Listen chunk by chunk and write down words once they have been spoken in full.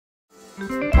Hey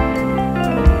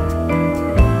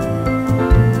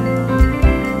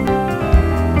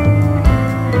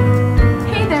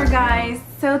there guys,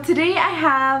 so today I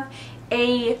have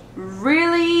a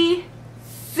really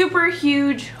super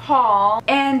huge haul,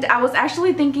 and I was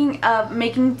actually thinking of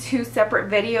making two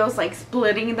separate videos, like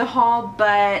splitting the haul,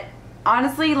 but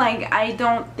honestly, like, I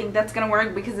don't think that's gonna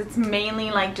work because it's mainly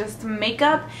like just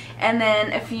makeup and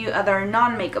then a few other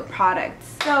non-makeup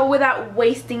products. So without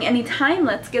wasting any time,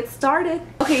 let's get started.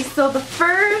 Okay, so the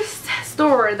first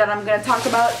store that I'm gonna talk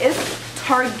about is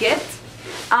Target.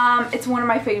 It's one of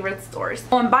my favorite stores.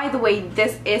 Oh, and by the way,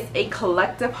 this is a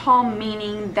collective haul,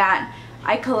 meaning that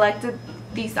I collected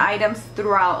these items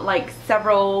throughout like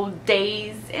several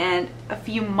days and a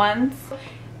few months.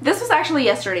 This was actually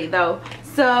yesterday though.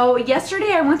 So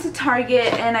yesterday I went to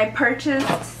Target and I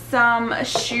purchased some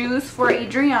shoes for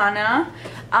Adriana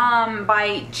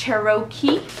by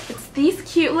Cherokee. It's these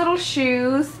cute little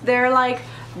shoes. They're like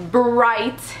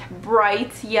bright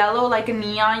yellow, like a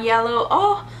neon yellow.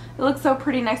 Oh, it looks so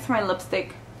pretty next to my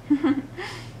lipstick.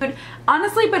 But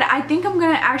honestly, I think I'm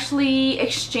gonna actually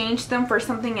exchange them for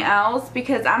something else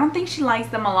because I don't think she likes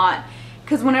them a lot.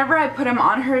 Because whenever I put them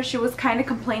on her, she was kind of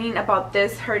complaining about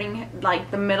this hurting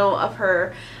like the middle of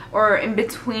her or in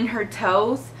between her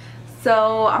toes.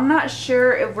 So I'm not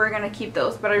sure if we're gonna keep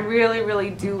those, but I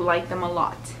really do like them a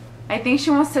lot. I think she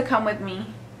wants to come with me.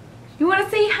 You want to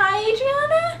say hi,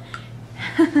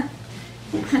 Adriana?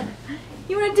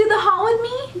 You want to do the haul with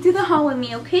me? Do the haul with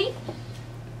me, okay?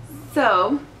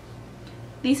 So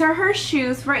these are her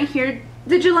shoes right here.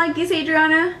 Did you like these,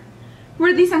 Adriana?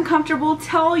 Were these uncomfortable?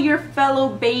 Tell your fellow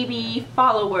baby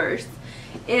followers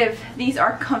if these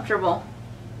are comfortable.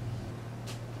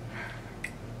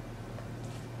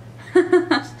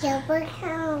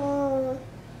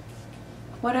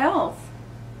 What else?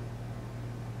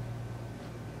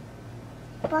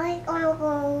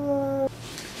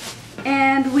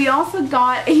 And we also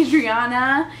got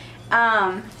Adriana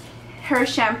her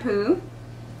shampoo.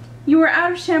 You were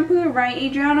out of shampoo, right,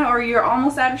 Adriana? Or you're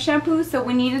almost out of shampoo, so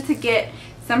we needed to get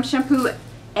some shampoo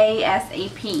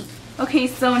ASAP. Okay,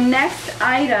 so next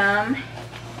item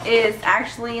is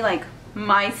actually like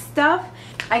my stuff.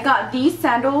 I got these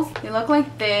sandals. They look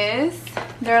like this.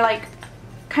 They're like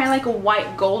kind of like a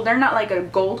white gold. They're not like a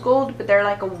gold, but they're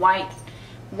like a white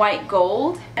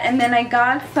gold. And then I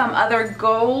got some other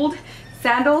gold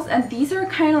sandals, and these are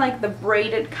kind of like the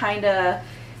braided kind of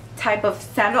type of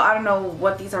sandal. I don't know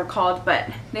what these are called, but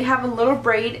they have a little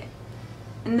braid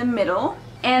in the middle.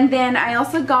 And then I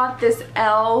also got this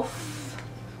e.l.f.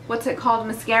 what's it called,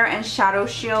 mascara and shadow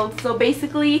shield. So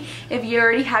basically, if you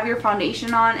already have your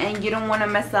foundation on and you don't want to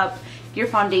mess up your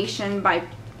foundation by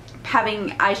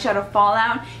having eyeshadow fall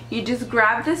out, you just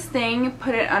grab this thing,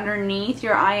 put it underneath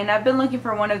your eye, and I've been looking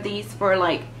for one of these for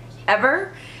like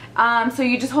ever. So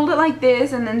you just hold it like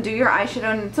this and then do your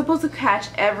eyeshadow, and it's supposed to catch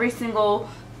every single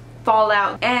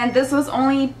fallout. And this was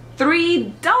only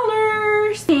 $3.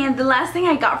 And the last thing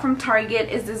I got from Target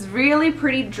is this really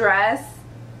pretty dress.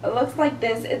 It looks like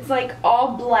this. It's like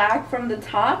all black from the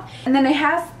top, and then it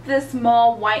has this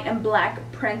small white and black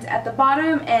print at the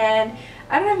bottom, and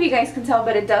I don't know if you guys can tell,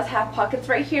 but it does have pockets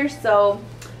right here, so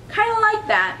kind of like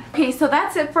that. Okay, so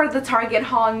that's it for the Target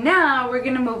haul. Now we're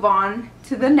gonna move on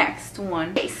to the next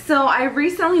one. Okay, so I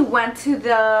recently went to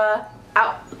the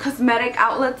cosmetic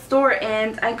outlet store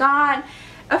and I got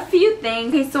a few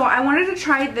things. Okay, so I wanted to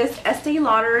try this Estee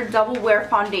Lauder Double Wear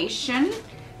Foundation.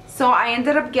 So I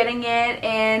ended up getting it,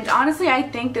 and honestly I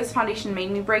think this foundation made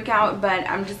me break out, but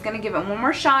I'm just gonna give it one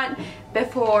more shot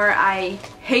before I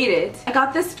hate it. I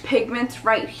got this pigment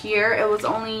right here. It was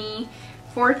only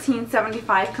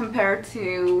 $14.75 compared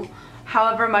to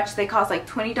however much they cost, like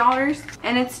 $20,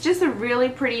 and it's just a really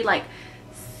pretty like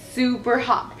super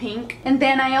hot pink. And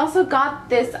then I also got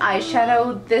this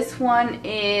eyeshadow. This one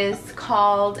is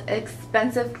called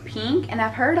Expensive Pink, and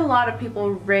I've heard a lot of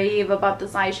people rave about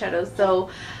this eyeshadow, so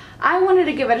I wanted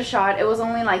to give it a shot. It was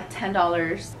only like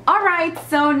 $10. Alright,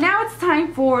 so now it's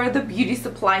time for the beauty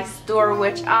supply store,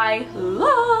 which I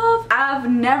love. I've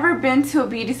never been to a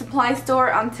beauty supply store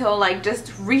until like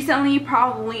just recently,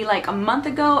 probably like a month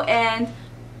ago, and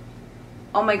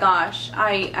oh my gosh,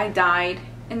 I died.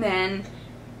 And then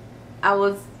I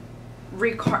was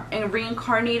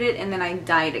reincarnated, and then I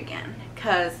died again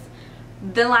because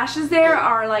the lashes there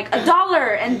are like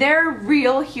 $1 and they're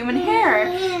real human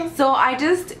hair. So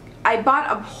I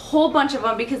bought a whole bunch of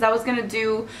them because I was gonna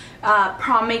do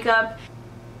prom makeup.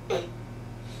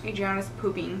 Adriana's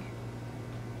pooping.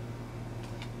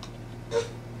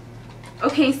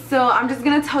 Okay, so I'm just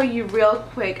gonna tell you real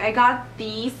quick. I got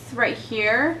these right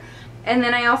here. And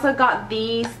then I also got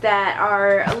these that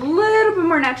are a little bit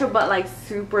more natural but like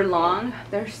super long.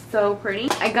 They're so pretty.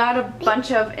 I got a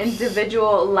bunch of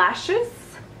individual lashes.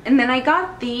 And then I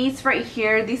got these right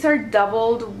here. These are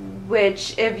doubled,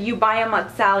 which if you buy them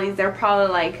at Sally's, they're probably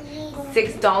like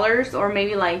 $6 or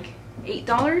maybe like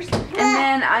 $8. And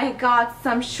then I got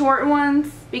some short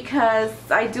ones because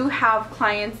I do have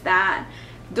clients that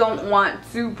don't want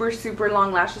super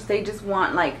long lashes. They just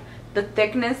want like the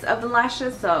thickness of the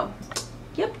lashes. So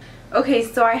yep. Okay,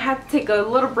 so I had to take a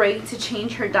little break to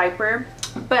change her diaper,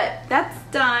 but that's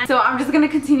done. So I'm just gonna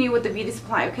continue with the beauty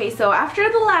supply. Okay, so after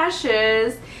the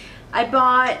lashes, I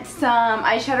bought some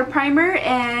eyeshadow primer,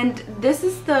 and this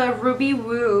is the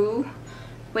Helooooooo.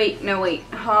 Wait, no, wait.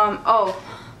 Oh,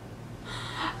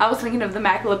 I was thinking of the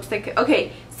MAC lipstick.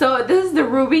 Okay, so this is the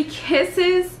Ruby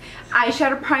Kisses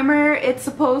eyeshadow primer. It's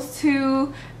supposed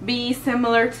to be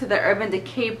similar to the Urban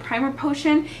Decay primer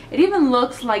potion. It even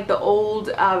looks like the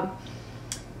old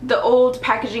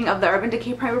packaging of the Urban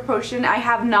Decay primer potion. I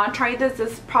have not tried this. This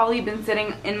has probably been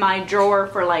sitting in my drawer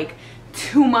for like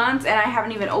 2 months and I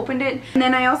haven't even opened it. And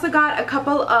then I also got a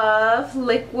couple of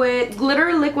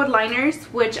glitter liquid liners,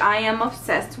 which I am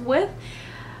obsessed with.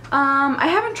 I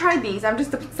haven't tried these. I'm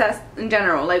just obsessed in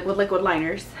general, like with liquid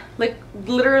liners, like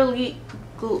glittery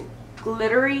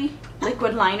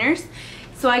liquid liners.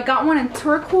 So I got one in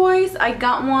turquoise, I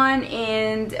got one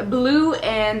in blue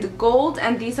and gold,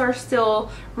 and these are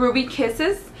still Ruby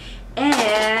Kisses.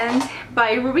 And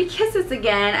by Ruby Kisses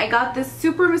again, I got this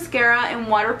super mascara in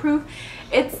waterproof.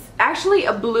 It's actually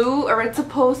a blue, or it's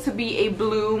supposed to be a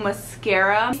blue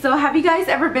mascara. So have you guys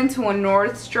ever been to a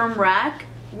Nordstrom rack?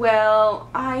 Well,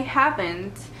 I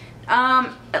haven't.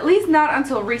 At least not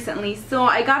until recently. So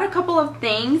I got a couple of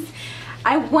things.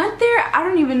 I went there, I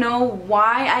don't even know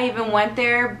why I even went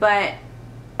there, but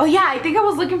oh yeah, I think I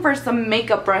was looking for some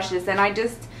makeup brushes, and I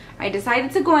decided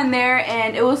to go in there,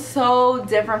 and it was so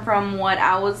different from what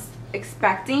I was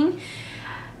expecting.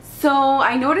 So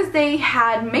I noticed they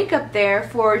had makeup there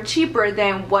for cheaper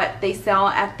than what they sell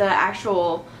at the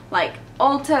actual like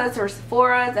Ulta's or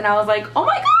Sephora's, and I was like, oh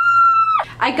my god!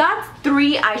 I got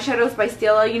 3 eyeshadows by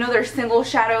Stila. You know, they're single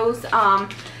shadows.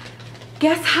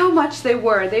 Guess how much they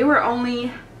were? They were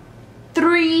only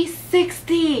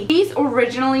 $3.60. These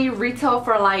originally retail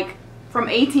for like from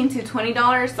 $18 to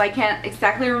 $20. So I can't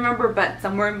exactly remember, but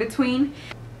somewhere in between.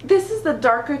 This is the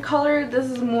darker color.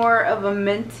 This is more of a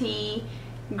minty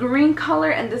green color,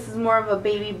 and this is more of a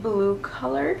baby blue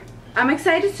color. I'm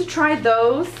excited to try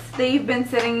those. They've been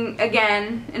sitting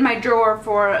again in my drawer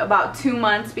for about 2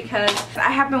 months because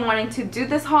I have been wanting to do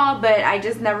this haul, but I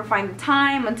just never find the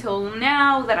time until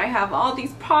now that I have all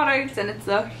these products and it's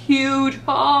a huge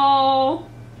haul.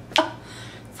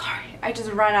 Sorry, I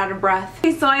just ran out of breath.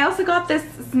 Okay, so I also got this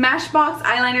Smashbox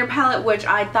eyeliner palette, which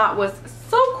I thought was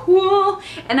so cool,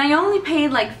 and I only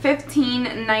paid like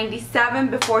 $15.97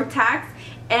 before tax,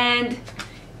 and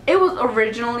it was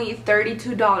originally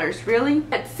 $32. Really?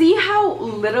 But see how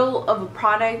little of a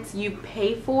product you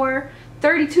pay for?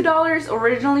 $32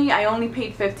 originally, I only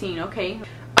paid $15, okay?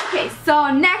 Okay,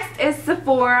 so next is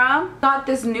Sephora. Got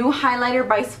this new highlighter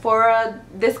by Sephora.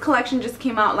 This collection just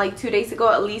came out like 2 days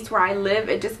ago, at least where I live.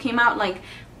 It just came out like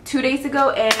 2 days ago,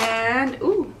 and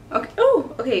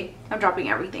okay, I'm dropping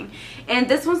everything. And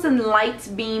this one's in Light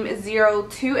Beam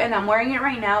 02, and I'm wearing it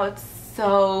right now. It's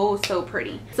so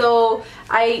pretty. So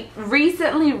I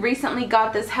recently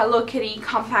got this Hello Kitty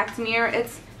compact mirror.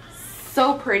 It's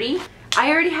so pretty. I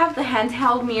already have the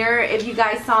handheld mirror, if you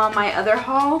guys saw my other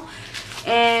haul,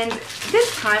 and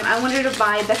this time I wanted to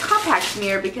buy the compact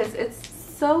mirror because it's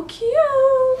so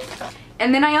cute.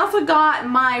 And then I also got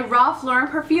my Ralph Lauren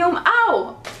perfume.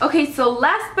 Ow! Okay, so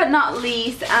last but not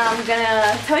least, I'm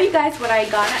gonna tell you guys what I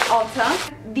got at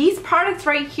Ulta. These products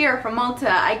right here from Ulta,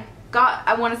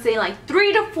 I want to say like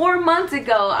 3 to 4 months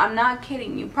ago. I'm not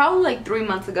kidding you, probably like 3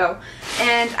 months ago,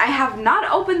 and I have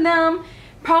not opened them.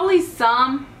 Probably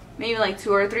some, maybe like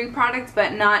 2 or 3 products,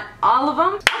 but not all of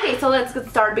them. Okay, so let's get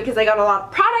started because I got a lot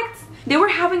of products. They were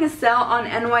having a sale on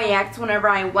NYX whenever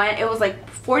I went. It was like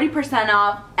 40%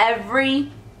 off every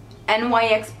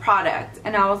NYX product,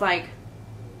 and I was like,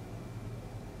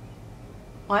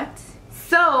 what?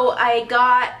 So I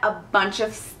got a bunch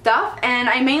of stuff, and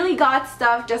I mainly got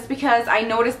stuff just because I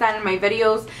noticed that in my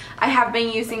videos I have been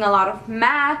using a lot of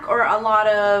MAC or a lot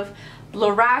of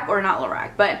Lorac, or not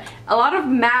Lorac, but a lot of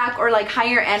MAC or like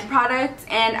higher end products,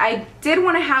 and I did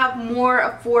want to have more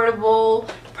affordable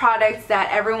products that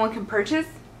everyone can purchase.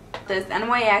 This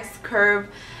NYX Curve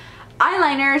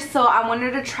eyeliner, so I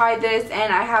wanted to try this,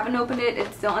 and I haven't opened it.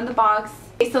 It's still in the box.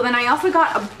 Okay, so then I also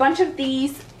got a bunch of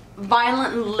these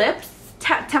Violent Lips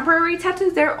temporary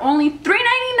tattoos. They're only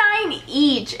 $3.99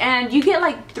 each, and you get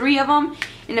like 3 of them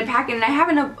in a packet, and I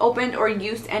haven't opened or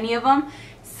used any of them.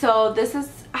 So this is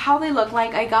how they look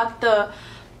like. I got the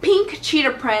pink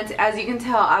cheetah print. As you can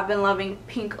tell, I've been loving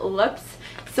pink lips.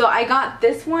 So I got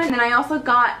this one, and then I also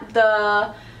got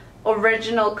the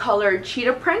original colored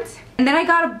cheetah print. And then I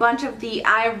got a bunch of the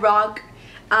eye rock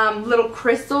little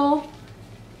crystal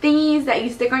thingies that you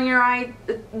stick on your eye.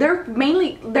 They're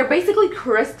basically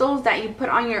crystals that you put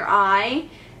on your eye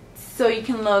so you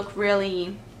can look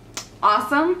really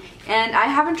awesome. And I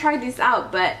haven't tried these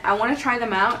out, but I want to try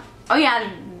them out. Oh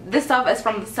yeah, this stuff is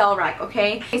from the sale rack,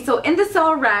 okay? So in the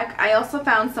sale rack, I also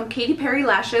found some Katy Perry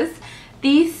lashes.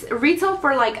 These retail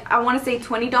for like, I want to say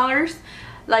 $20.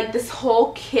 Like this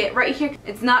whole kit right here.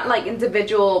 It's not like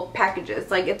individual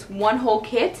packages, like it's one whole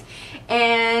kit.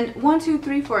 And 1, 2,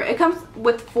 3, 4, it comes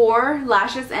with 4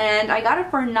 lashes, and I got it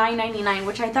for $9.99,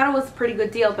 which I thought it was a pretty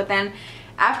good deal. But then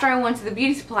after I went to the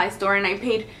beauty supply store and I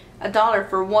paid $1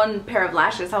 for 1 pair of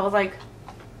lashes, I was like,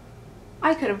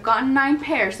 I could have gotten 9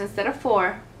 pairs instead of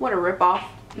 4. What a ripoff.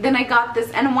 Then I got this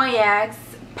NYX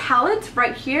palette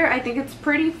right here. I think it's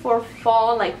pretty for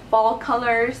fall, like fall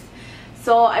colors.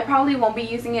 So I probably won't be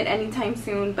using it anytime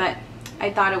soon, but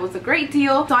I thought it was a great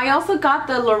deal. So I also got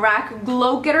the Lorac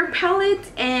Glow Getter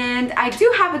palette, and I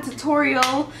do have a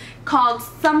tutorial called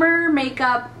Summer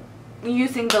Makeup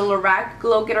using the Lorac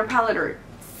Glow Getter palette or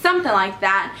something like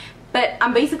that. But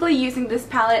I'm basically using this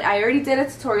palette. I already did a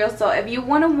tutorial, so if you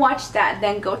want to watch that,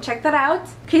 then go check that out.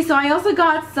 Okay, so I also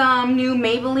got some new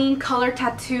Maybelline color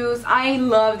tattoos. I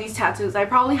love these tattoos. I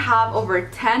probably have over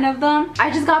 10 of them.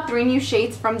 I just got 3 new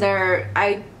shades from their,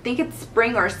 I think it's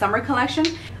spring or summer collection.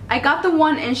 I got the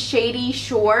one in Shady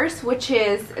Shores, which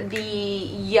is the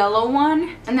yellow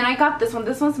one. And then I got this one.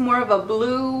 This one's more of a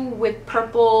blue with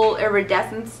purple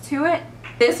iridescence to it.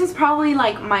 This was probably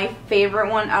like my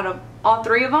favorite one out of all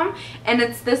 3 of them, and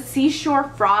it's the Seashore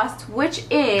Frost, which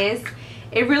is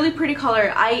a really pretty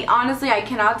color. I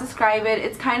cannot describe it.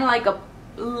 It's kind of like a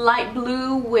light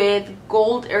blue with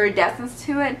gold iridescence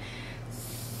to it.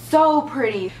 So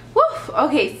pretty. Woof.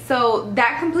 Okay, so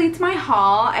that completes my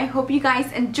haul. I hope you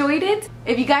guys enjoyed it.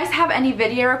 If you guys have any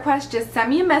video requests, just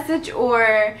send me a message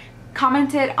or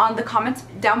comment it on the comments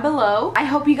down below. I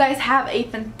hope you guys have a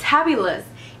fantabulous,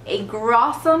 a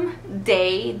grossome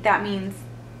day. That means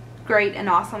great and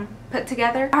awesome put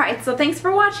together. Alright, so thanks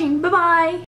for watching. Bye bye.